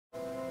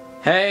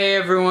Hey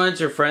everyone, it's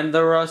your friend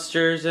the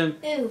Rusters, and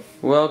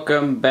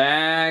welcome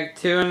back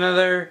to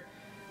another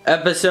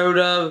episode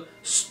of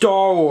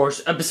Star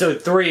Wars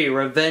Episode 3,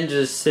 Revenge of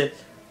the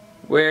Sith,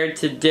 where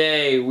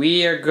today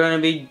we are going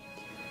to be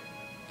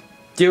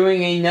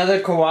doing another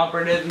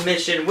cooperative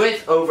mission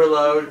with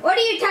Overload. What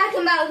are you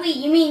talking about, we?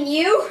 You mean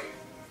you?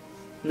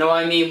 No,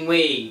 I mean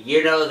we.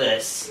 You know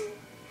this.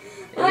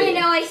 Oh, I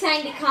know I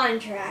signed a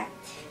contract.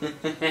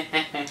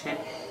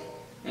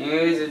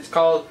 Anyways, it's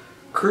called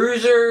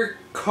Cruiser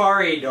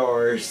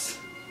Corridors.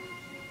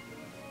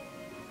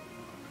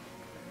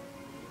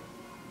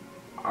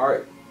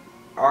 Are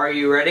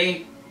you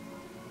ready?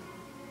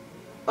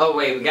 Oh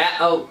wait,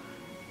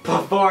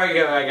 before I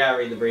go, I gotta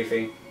read the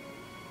briefing.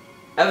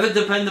 Ever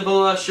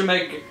dependable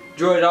astromech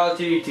droid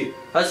R2-D2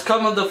 has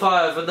come on the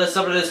fire for the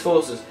Separatist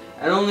forces,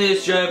 and only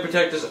his giant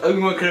protectors,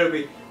 Obi-Wan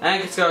Kenobi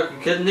and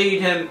Skywalker, can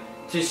lead him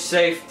to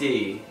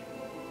safety.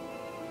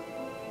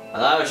 Oh,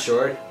 that was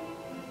short.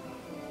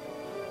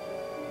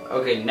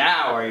 Okay,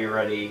 now are you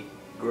ready?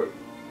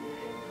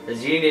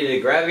 Because you need to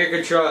grab your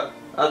control,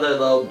 other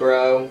little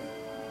bro.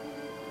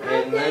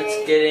 And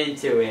let's get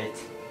into it.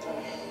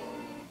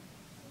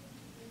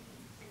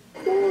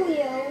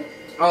 Julio.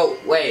 Oh,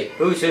 wait,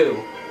 who's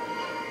who?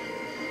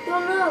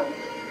 Don't know.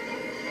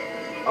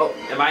 Oh,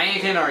 am I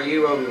Anakin or are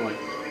you Obi-Wan?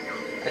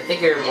 I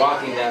think you're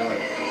walking that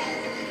way.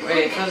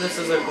 Wait, I thought this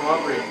was a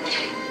cooperative.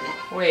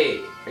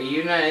 Wait, are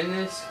you not in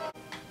this?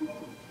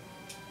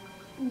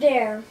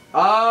 There.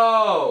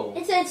 Oh!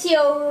 It says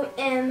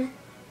C-O-M.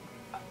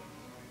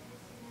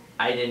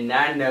 I did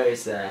not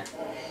notice that.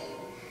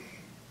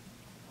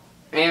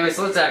 Anyways,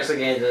 let's actually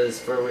get into this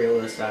for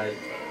real this time.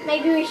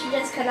 Maybe we should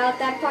just cut out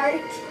that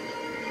part.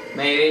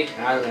 Maybe?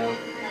 I don't know.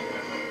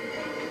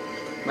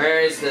 Where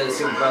is the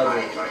super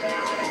bubble?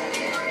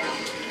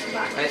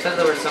 I thought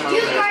there was some other.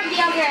 You guard the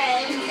other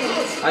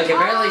entrance. I can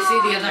barely see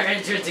the other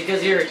entrance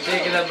because you're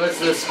taking up most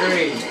of the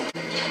screen.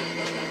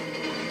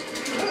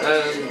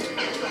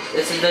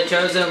 This is the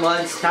chosen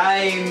one's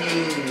time. Do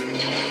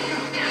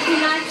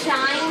not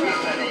shine.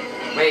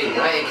 Wait,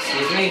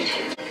 excuse me?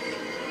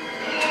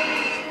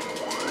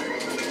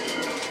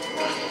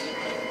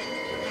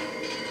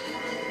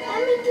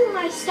 Let me do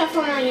my stuff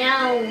on my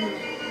own.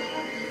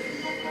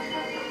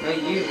 No,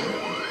 you.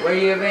 Where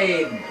you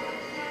made?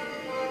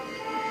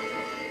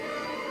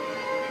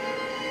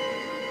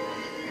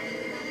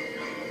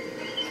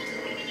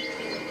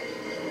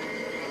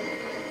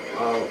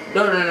 Oh,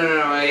 no,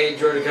 I hate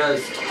Jordan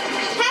because.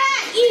 Ha!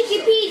 Easy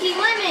peasy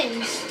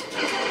lemons.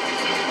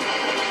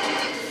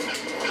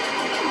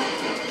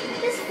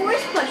 Just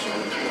force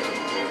pushing.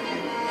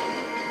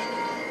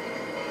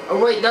 Oh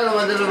wait, no,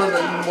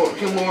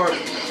 two more.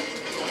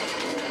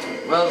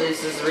 Well,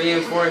 this is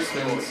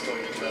reinforcements.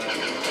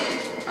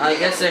 I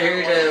guess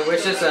they're here to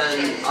wish us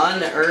an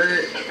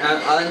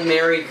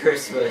unmerry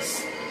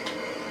Christmas.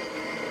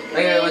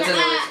 Okay, what's in the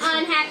list?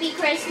 Unhappy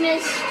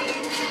Christmas.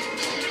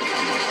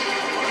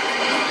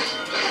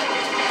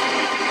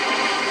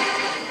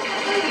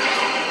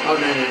 Oh,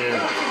 no.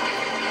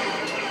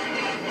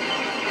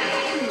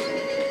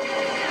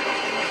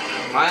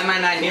 Why am I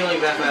not healing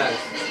that fast?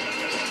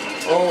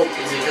 Oh,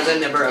 is it because I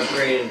never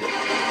upgraded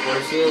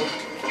force shield?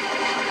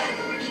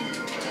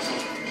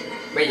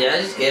 Wait, did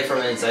I just get it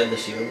from inside the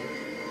shield?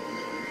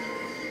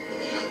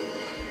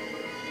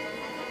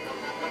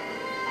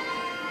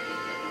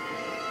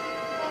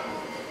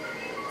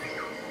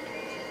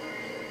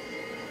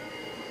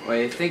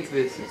 Wait, I think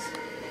this is...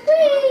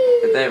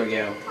 Whee! There we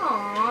go.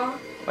 Aww.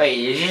 Wait,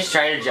 you just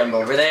try to jump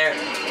over there?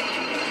 That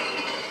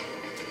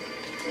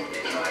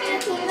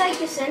seems like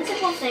a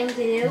sensible thing to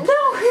do. No,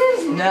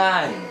 it's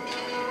not.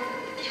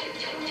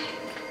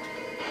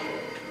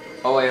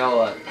 Oh wait,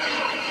 hold on.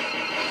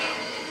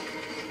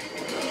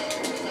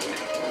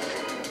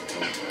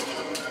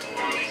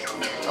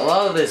 A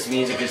lot of this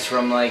music is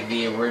from like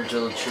the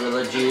original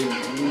trilogy.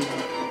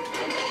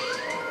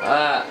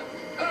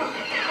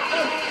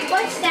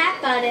 What's that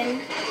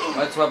button?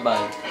 What's what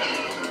button?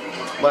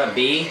 What,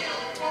 B?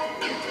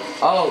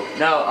 Oh,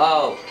 no,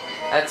 oh.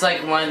 That's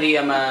like one of the,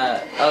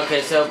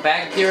 okay, so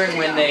back during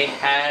when they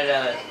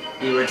had,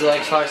 the original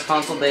Xbox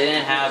console, they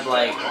didn't have,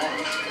 like,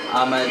 I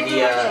don't know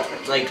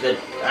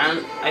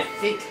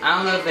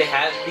if they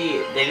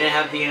didn't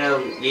have the, you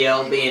know,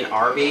 ELB and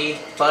RB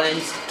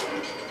buttons.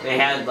 They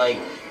had, like,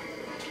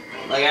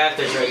 I have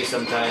to show you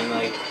sometime,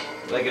 like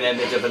an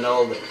image of an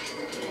old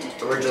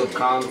original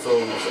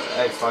console's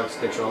Xbox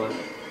controller.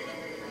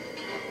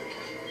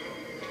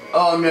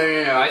 Oh,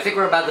 no, I think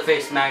we're about to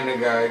face Magna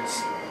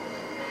Guards.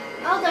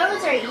 Oh,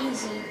 those are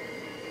easy.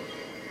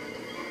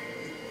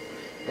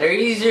 They're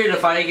easier to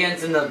fight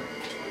against in the...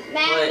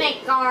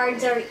 Magnet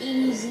guards are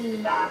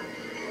easy.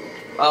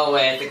 Oh,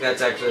 wait, I think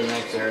that's actually the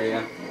next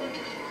area.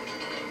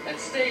 And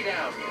stay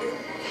down.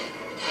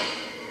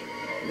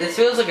 This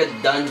feels like a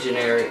dungeon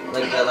area,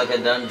 like a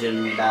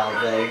dungeon battle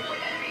thing.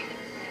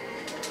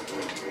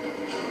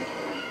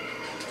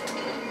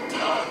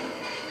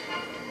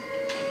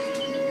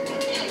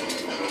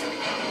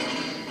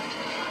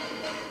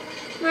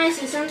 Wanna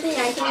see something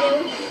I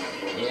can do?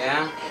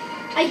 Yeah?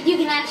 You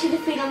can actually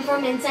defeat them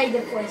from inside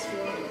the force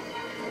field.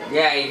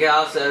 Yeah, you can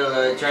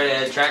also try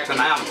to attract them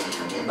out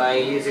by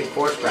using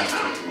force ground.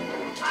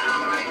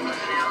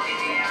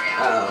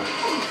 Uh-oh.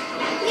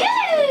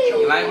 Yay!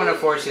 You might want to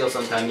force heal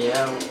sometime, you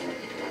know?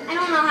 I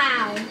don't know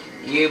how.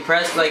 You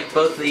press like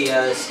both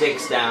the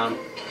sticks down.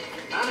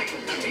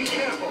 Anakin, be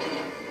careful.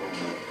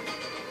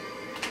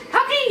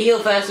 How can you heal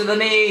faster than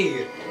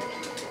me?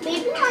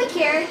 Maybe my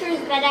character is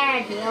better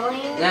at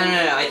healing.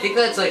 No. I think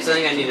that's like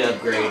something I need to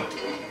upgrade.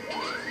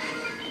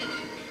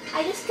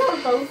 I just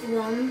killed both of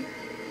them.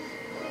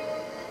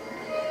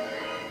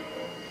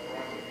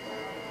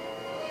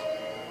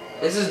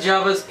 This is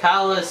Jabba's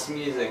palace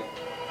music.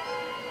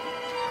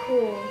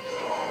 Cool.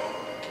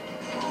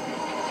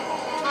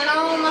 Oh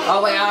no, my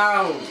Oh wait,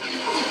 ow!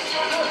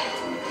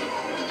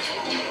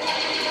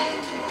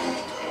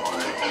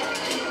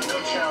 No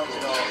challenge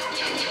at all.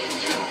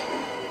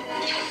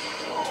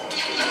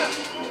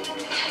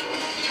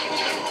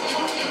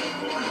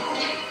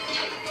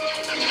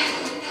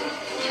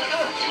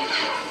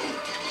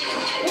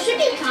 There should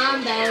be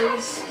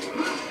combos.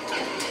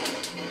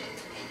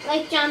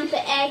 Like jump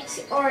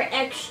X or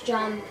X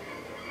jump.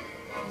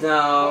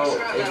 No,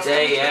 it's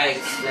AX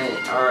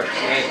or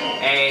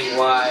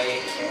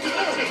AY.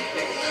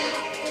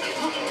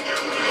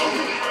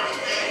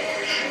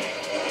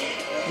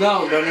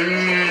 No.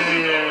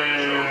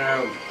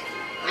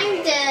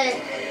 I'm dead.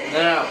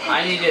 No,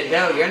 I need to.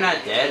 No, you're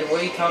not dead.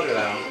 What are you talking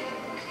about?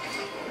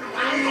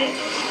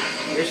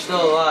 You're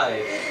still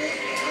alive.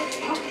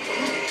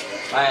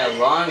 By a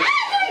long.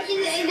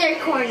 They're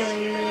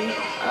cornering me.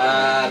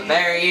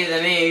 Better you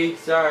than me.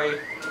 Sorry.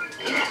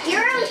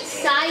 You're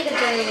outside of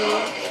the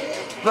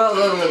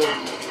loop.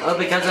 Oh,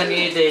 because I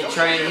needed to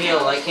try and heal.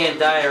 I can't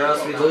die or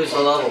else we lose the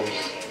level.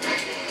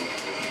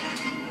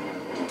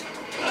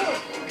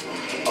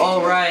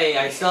 Oh right,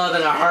 I still have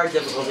it in a hard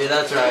difficulty.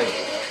 That's right.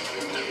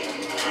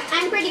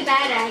 I'm pretty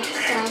bad at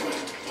stuff.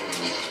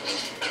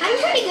 I'm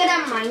pretty good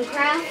at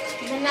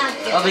Minecraft, but not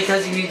this. Oh,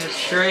 because you need to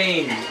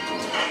train. I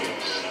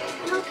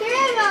don't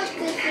care about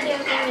this video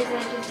game as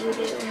much as you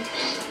do.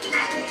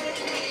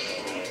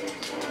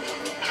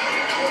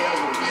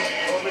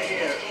 Over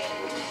here.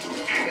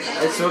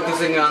 It's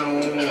focusing on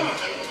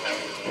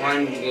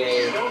one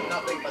game.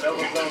 Nothing but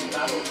overgrown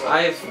battle.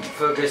 I've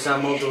focused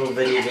on multiple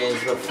video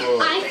games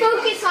before. I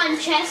focus on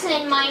chess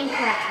and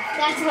Minecraft.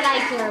 That's what I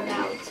care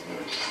about.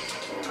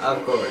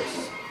 Of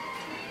course.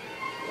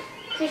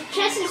 Because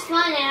chess is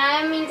fun and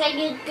that means I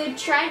get good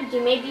strategy.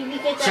 Maybe we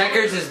get that.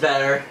 Checkers is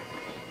better.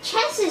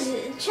 Chess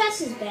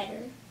is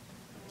better.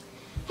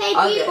 Hey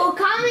Okay. people,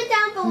 comment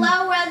down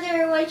below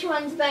which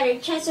one's better,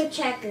 chess or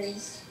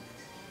checkers.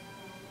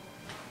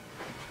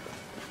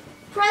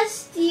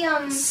 Press the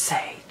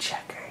Say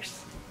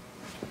checkers.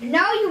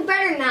 No, you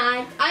better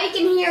not. I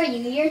can hear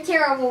you. You're a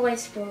terrible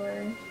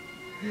whisperer.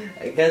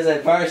 Because I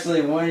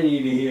partially wanted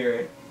you to hear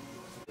it.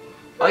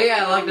 Oh yeah,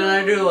 I unlocked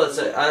another duelist.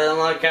 I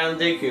unlocked Count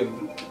Dooku.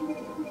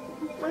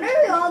 Wonder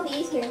who all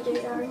these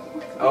characters are.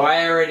 Oh,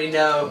 I already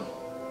know.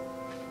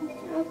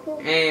 Oh, cool.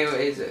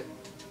 Anyways,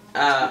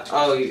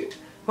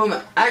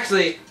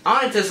 actually, I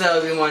want to test out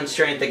Obi-Wan's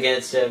strength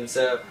against him,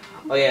 so,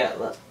 oh yeah,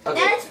 okay.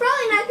 That's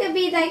probably not going to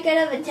be that good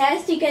of a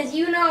test because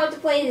you know how to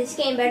play this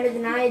game better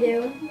than I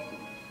do.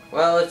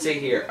 Well, let's see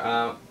here,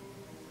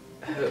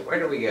 where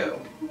do we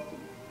go?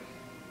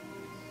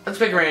 Let's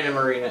pick a random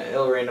arena,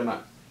 it'll random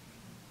up.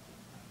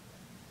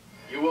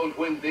 You won't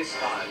win this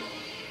time.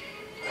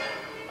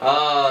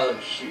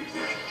 She's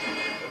the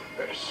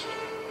best.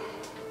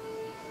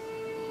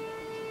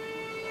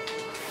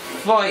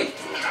 Fight!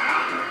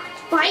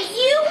 Fight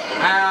you?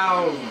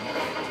 Ow!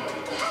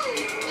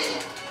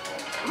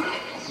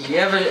 You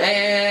ever,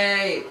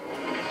 hey!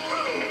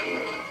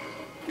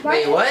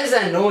 Wait, what is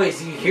that noise?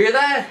 Did you hear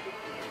that?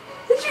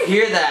 Did you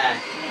hear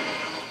that?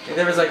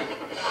 There was like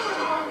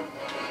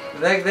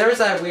there was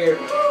that weird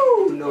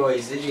whoo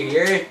noise. Did you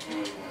hear it?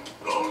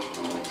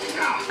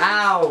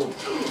 Ow!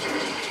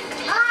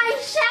 I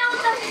shall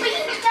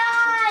defeat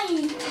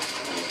die!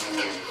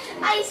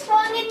 I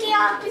swung in the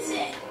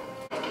opposite.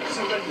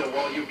 Surrender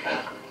while you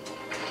can.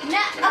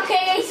 No,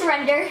 okay, I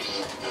surrender.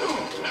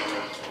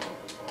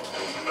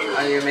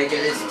 Oh, you're making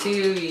this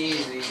too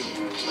easy.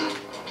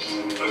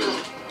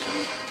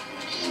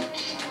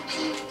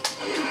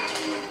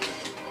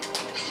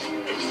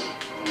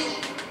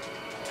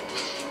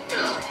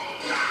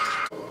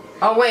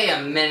 Oh, wait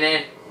a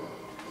minute.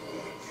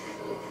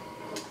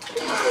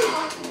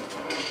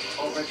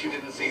 I'll bet you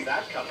didn't see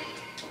that coming.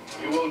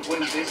 You won't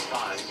win this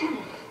time.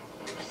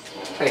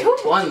 Hey, who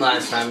won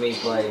last time we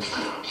played?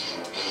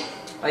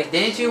 Like,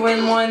 didn't you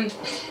win one?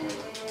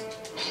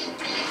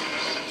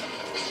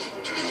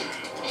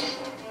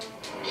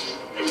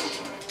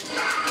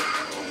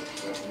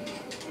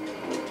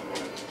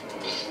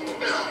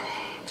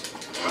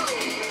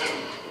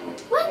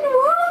 What in the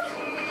world?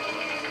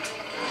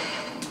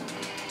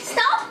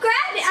 Stop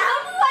grabbing! How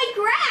do I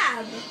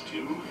grab?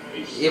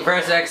 You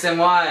press X and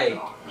Y.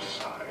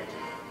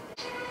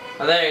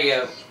 Oh, there you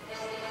go.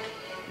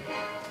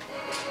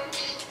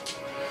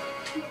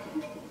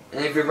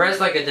 And if you press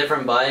like a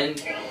different button,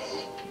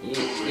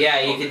 Yeah,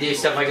 you can do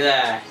stuff like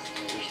that.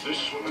 Is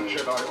this what the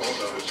Jedi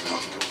Order has come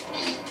for?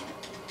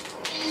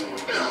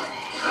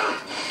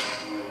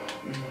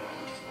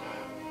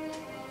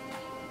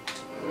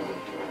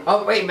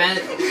 Oh, wait, man.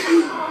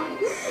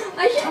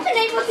 I should have been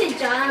able to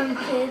jump,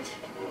 kid.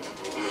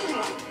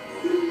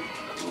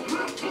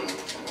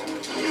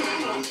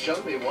 You've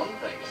shown me one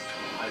thing.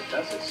 I'd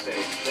better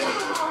stay there.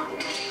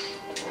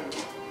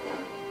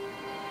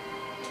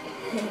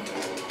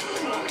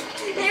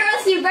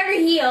 Heroes, you better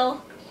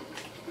heal.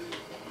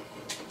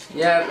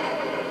 Yep.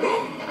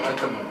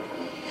 Welcome.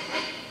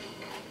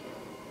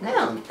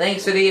 No,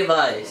 thanks for the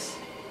advice.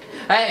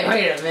 Hey,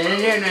 wait a minute.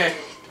 You're in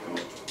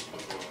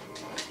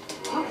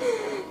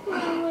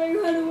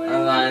Run away.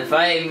 Come on,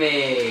 fight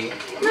me.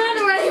 Run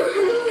away.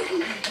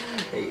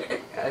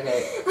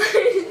 Okay.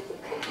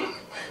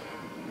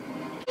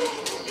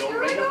 Your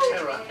reign of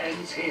terror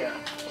ends here.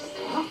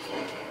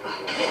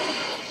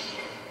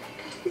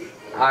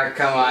 Ah,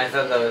 come on. I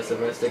thought that was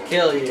supposed to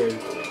kill you.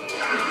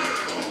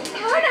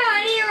 Oh no,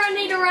 I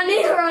need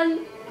to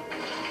run.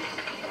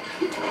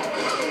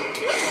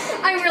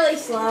 I'm really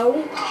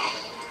slow.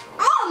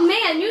 Oh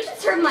man, you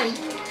just heard my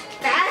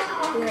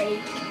back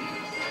break.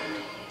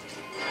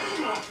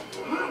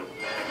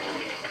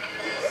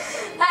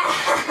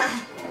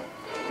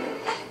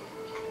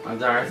 I'm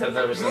sorry, I thought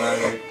that was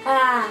another.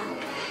 Ah.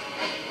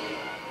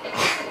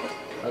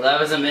 Well, that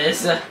was a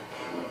miss.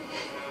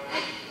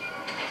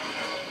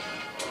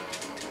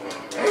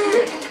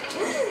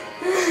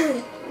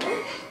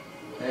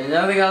 There's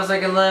nothing else I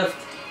can lift.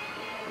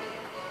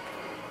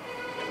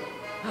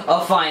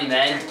 Oh, fine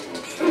then.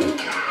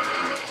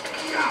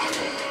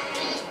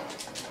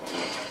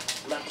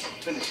 Let's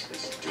finish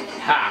this.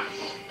 Ha!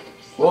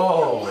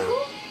 Whoa!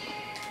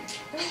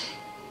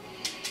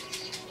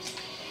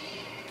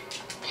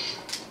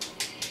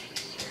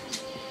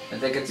 I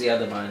think it's the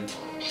other one.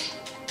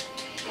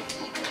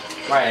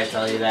 Why did I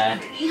tell you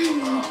that?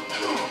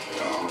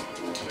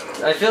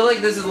 I feel like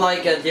this is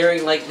like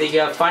during like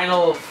the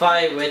final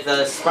fight with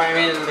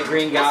Spider-Man and the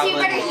Green So you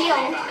Goblin. better heal.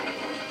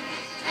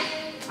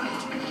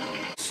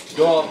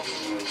 Go up.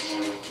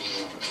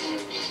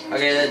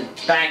 Okay, then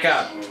back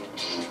up.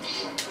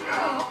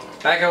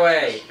 Back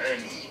away.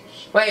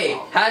 Wait,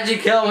 how'd you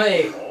kill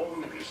me?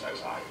 All is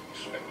as I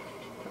expected.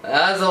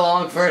 That was a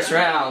long first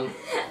round.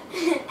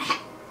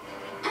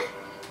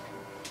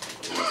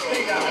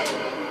 Stay down.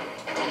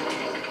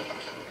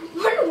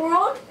 What in the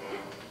world?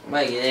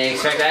 Wait, you didn't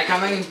expect that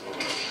coming?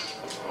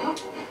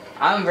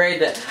 I'm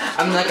afraid that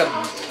I'm like a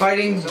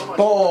fighting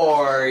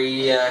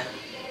boy.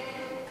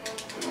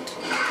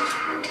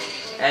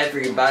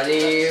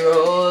 Everybody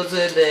rolls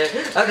in there.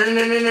 Oh,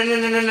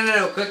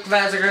 no. Quick,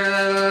 faster.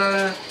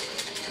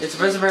 It's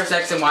supposed to press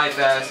X and Y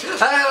fast.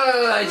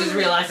 Oh, I just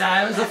realized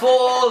I was a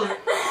fool.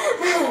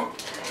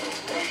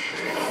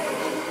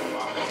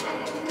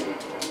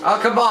 Oh,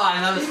 come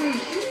on. That was...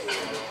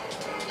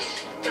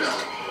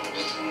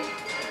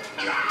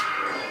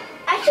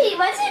 Actually,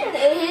 wasn't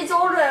his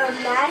older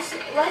master?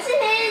 Wasn't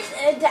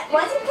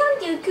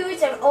Count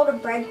Dooku's older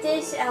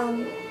apprentice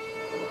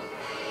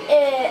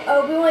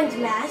Obi-Wan's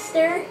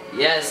master?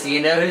 Yes,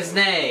 you know his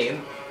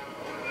name.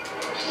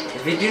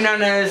 If you do not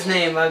know his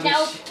name, I'll be...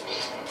 Nope.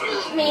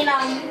 I mean,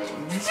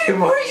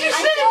 What did you I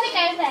say? feel like I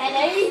have a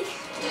headache.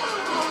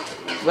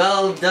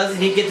 Well,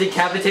 doesn't he get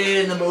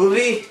decapitated in the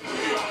movie?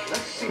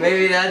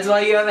 Maybe that's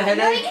why you have a No, he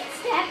headache? gets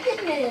stabbed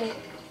in the...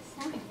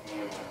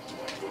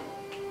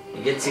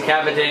 He gets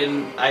decapitated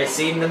in I've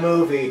seen the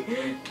movie.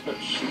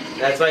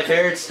 That's my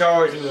favorite Star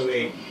Wars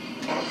movie.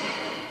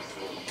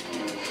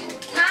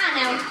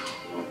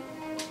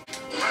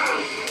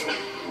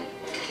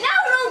 No,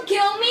 don't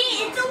kill me.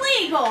 It's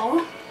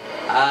illegal.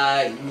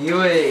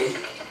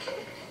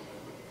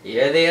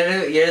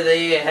 You're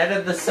the head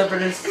of the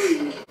separatists.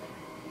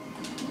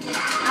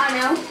 I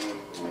don't know.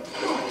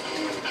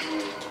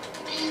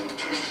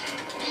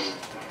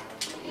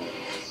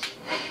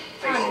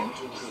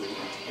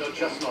 You're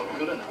just not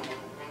good enough.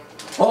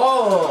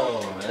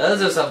 Oh,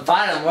 those are some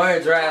fighting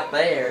words right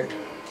there.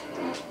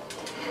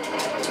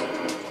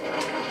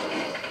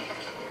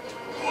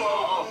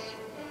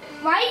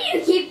 Why do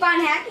you keep on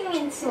hacking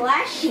and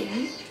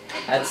slashing?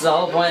 That's the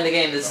whole point of the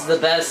game. This is the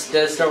best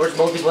Star Wars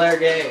multiplayer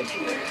game.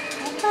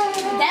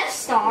 Death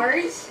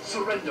Stars.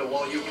 Surrender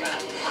while you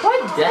can.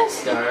 What Death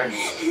Star?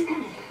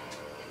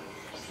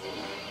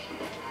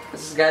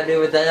 This has got to do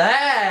with that.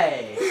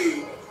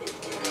 Hey!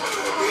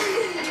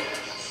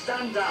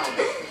 Stand down.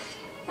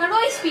 How do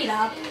I speed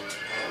up?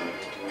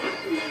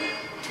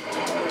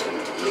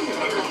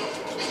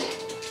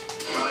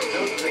 I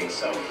don't think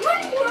so.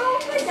 What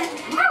world was that?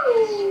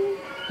 Ow!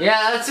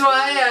 Yeah, that's what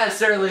I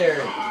asked earlier.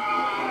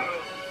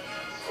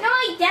 No,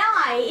 I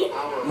died.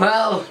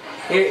 Well,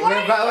 you're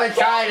about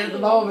tied at the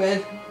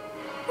moment.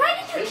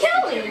 Why did you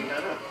kill me? Getting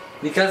better.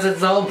 Because it's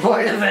the whole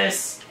point of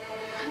this.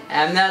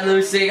 I'm not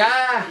losing.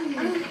 I'm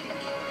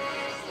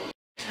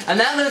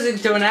not losing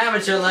to an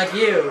amateur like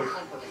you.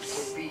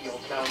 Confidence will be your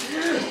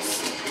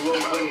downfall. You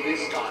won't win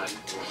this time.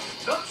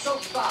 Not so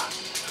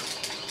fast.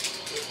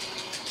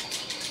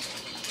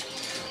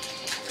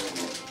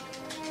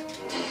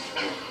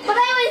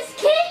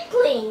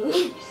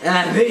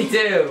 Me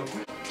too.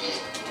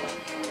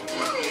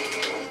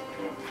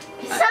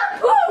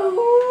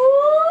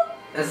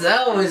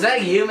 So, is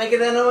that you making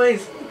that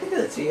noise? I think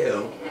that's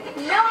you.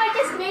 No, I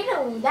just made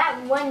it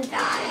that one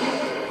time.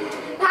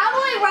 How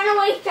will I run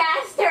away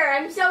faster?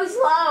 I'm so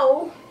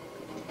slow.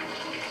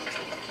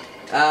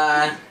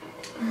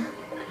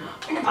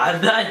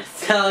 I'm not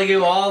telling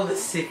you all the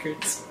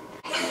secrets.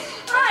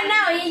 Oh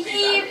no, you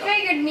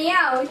figured me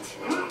out.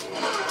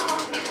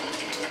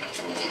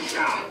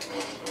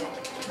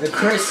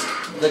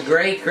 The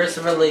great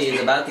Christopher Lee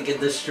is about to get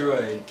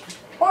destroyed.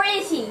 Or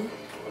is he?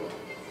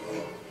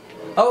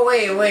 Oh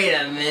wait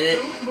a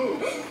minute.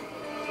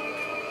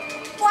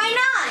 Why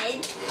not?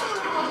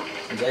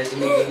 You guys are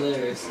making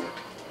lose.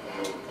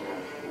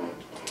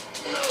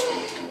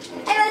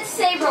 Hey, let's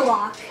saber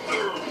lock.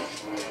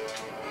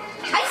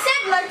 I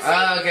said let's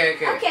saber. Okay.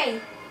 Okay.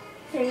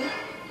 3,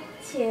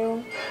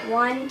 2,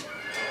 1.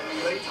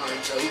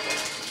 Playtime's over.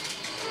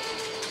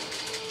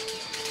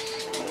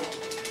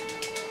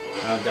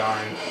 Oh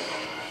darn.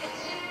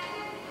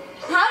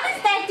 How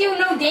does that do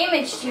no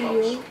damage to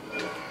you?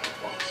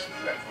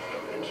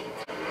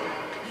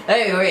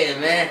 Hey, wait a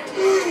minute.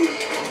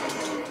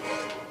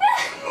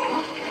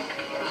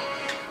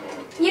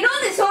 You know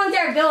this whole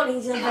entire building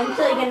is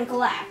eventually gonna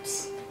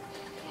collapse.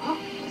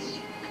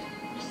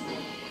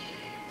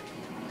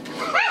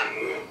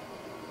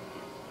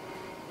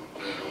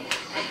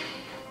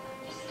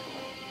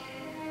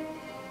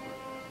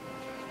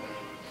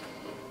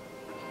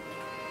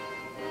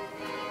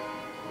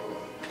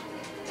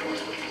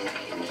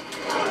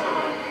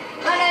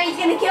 Oh no, he's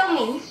gonna kill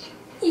me.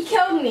 He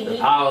killed me. The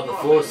power of the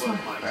Force, my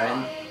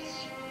friend.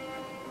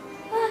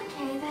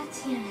 Okay,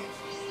 that's it.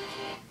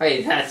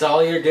 Wait, that's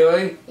all you're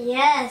doing?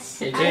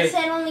 Yes. You I did?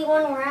 said only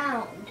one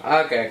round.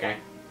 Okay.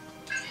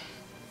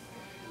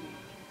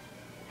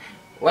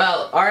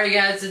 Well, alright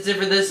guys, that's it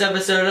for this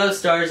episode of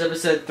Stars,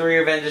 episode 3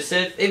 of Revenge of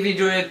Sith. If you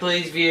enjoyed it,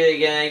 please view it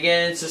again and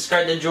again.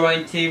 Subscribe to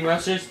join Team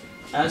Rusters.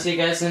 I'll see you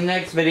guys in the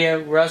next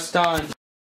video. Rust on.